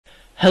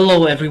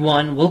Hello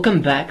everyone,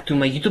 welcome back to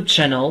my YouTube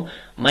channel.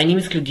 My name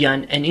is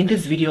Klodjan and in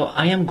this video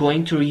I am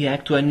going to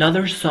react to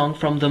another song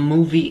from the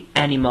movie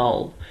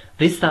Animal.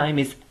 This time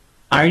is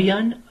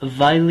ARJAN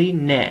VAILLY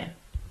Ne.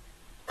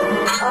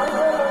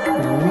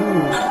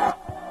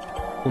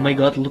 Oh my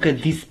god, look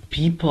at these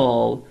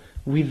people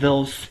with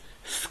those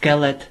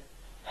skeleton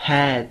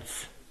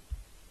heads.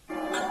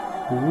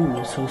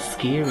 Ooh, so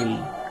scary.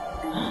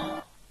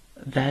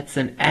 That's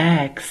an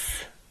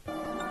axe.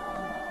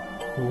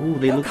 Ooh,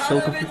 they look so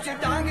confused.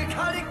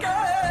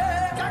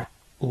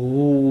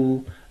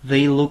 Ooh,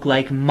 they look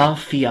like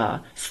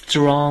mafia,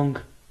 strong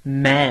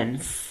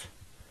men.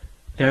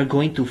 They're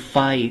going to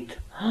fight.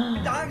 Ooh.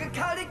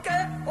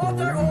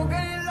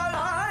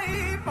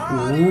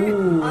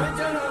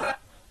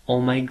 Oh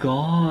my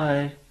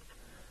god.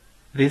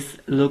 This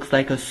looks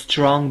like a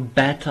strong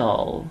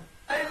battle.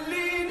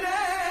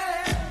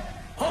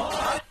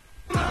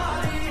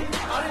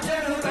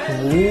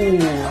 Ooh.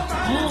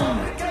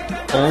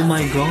 Oh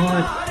my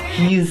god,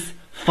 he's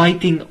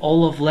fighting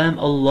all of them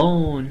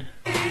alone.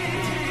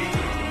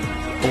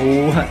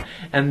 Oh,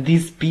 and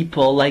these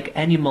people, like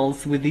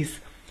animals with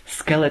these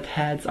skeleton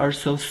heads, are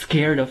so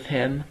scared of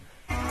him.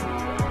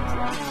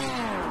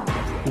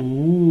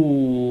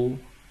 Ooh.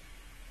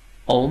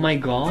 Oh my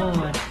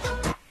god.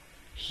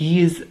 He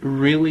is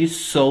really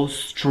so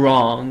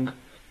strong.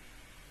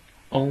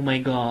 Oh my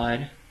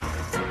god.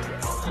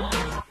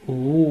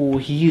 Ooh,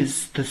 he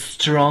is the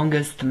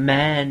strongest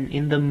man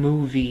in the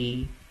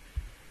movie.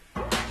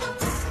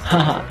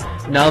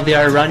 Haha, now they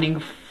are running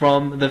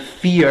from the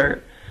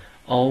fear.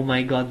 Oh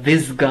my god,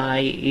 this guy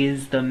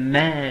is the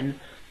man.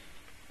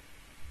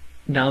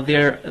 Now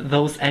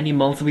those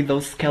animals with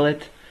those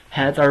skeleton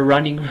heads are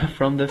running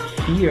from the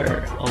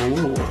fear.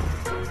 Oh,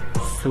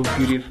 so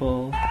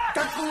beautiful.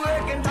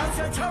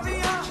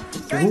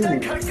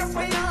 Ooh.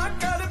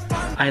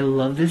 I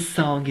love this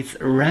song, it's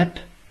rap.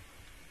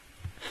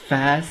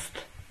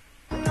 Fast.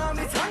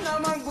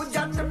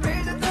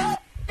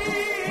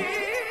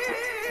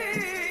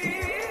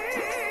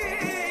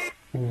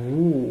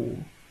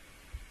 Ooh,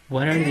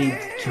 what are they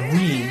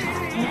doing?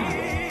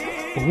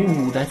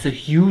 Ooh, that's a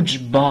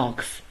huge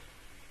box.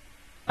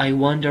 I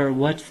wonder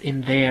what's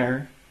in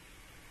there.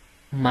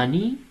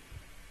 Money?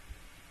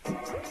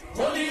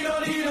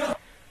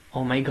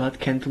 Oh my god,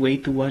 can't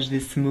wait to watch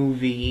this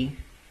movie.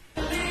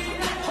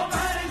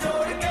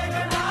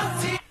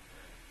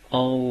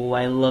 Oh,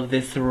 I love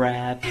this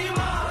rap.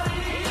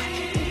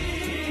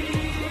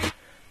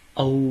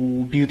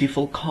 Oh,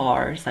 beautiful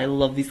cars. I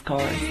love these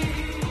cars.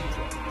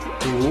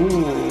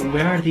 Oh,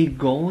 where are they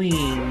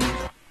going?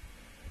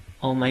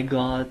 Oh my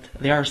god,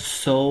 they are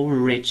so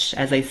rich.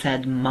 As I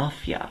said,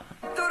 mafia.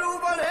 Ooh,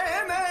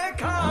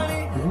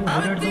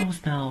 what are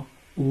those now?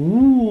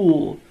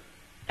 Ooh,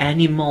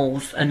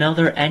 animals.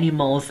 Another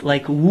animals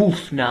like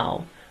wolf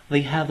now.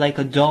 They have like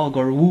a dog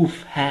or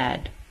wolf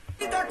head.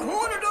 Ooh.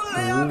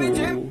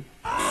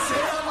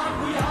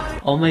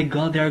 Oh my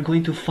god, they are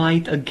going to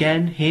fight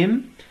again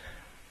him?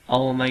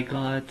 Oh my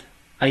god.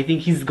 I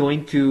think he's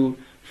going to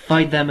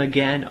fight them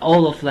again,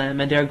 all of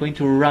them, and they are going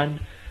to run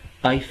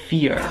by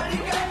fear.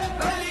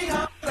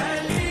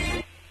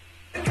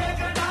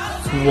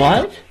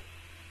 What?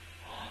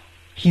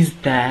 He's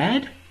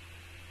dead?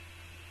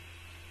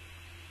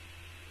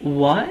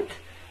 What?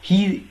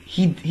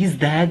 He's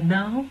dead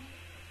now?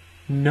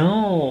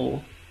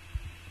 No.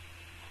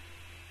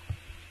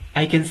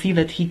 I can see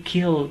that he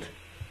killed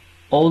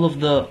all of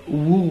the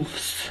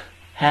wolves'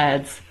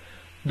 heads,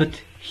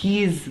 but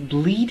he is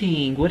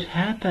bleeding. What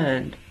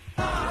happened?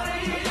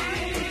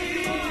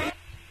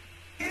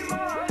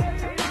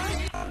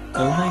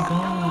 Oh my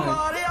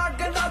god.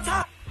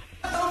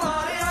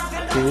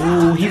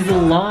 Oh, he's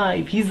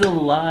alive. He's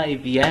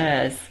alive,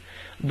 yes.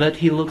 But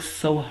he looks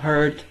so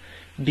hurt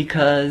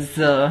because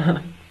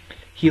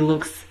he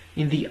looks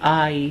in the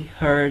eye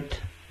hurt.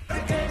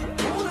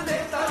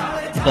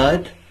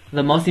 But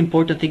the most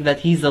important thing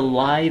that he's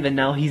alive and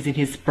now he's in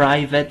his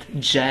private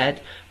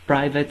jet,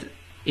 private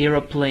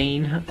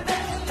aeroplane.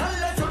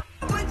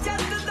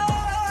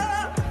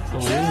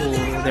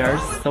 Oh, they are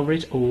so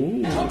rich.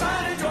 Oh.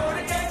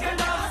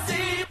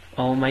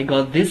 Oh my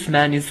god, this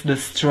man is the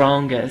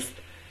strongest.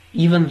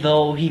 Even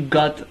though he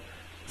got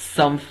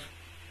some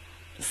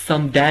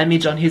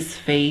damage on his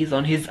face,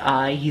 on his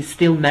eye, he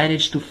still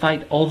managed to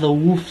fight all the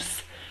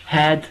wolf's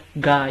head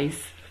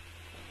guys.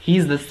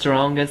 He's the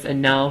strongest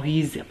and now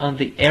he's on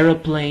the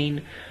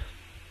aeroplane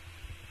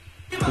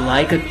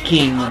like a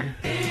king.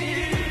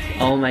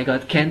 Oh my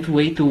god, can't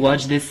wait to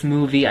watch this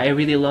movie. I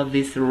really love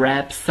this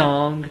rap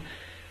song.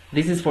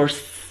 This is for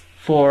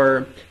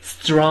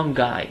strong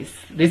guys.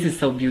 This is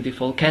so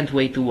beautiful. Can't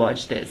wait to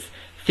watch this.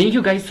 Thank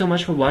you guys so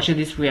much for watching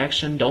this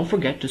reaction. Don't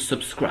forget to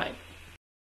subscribe.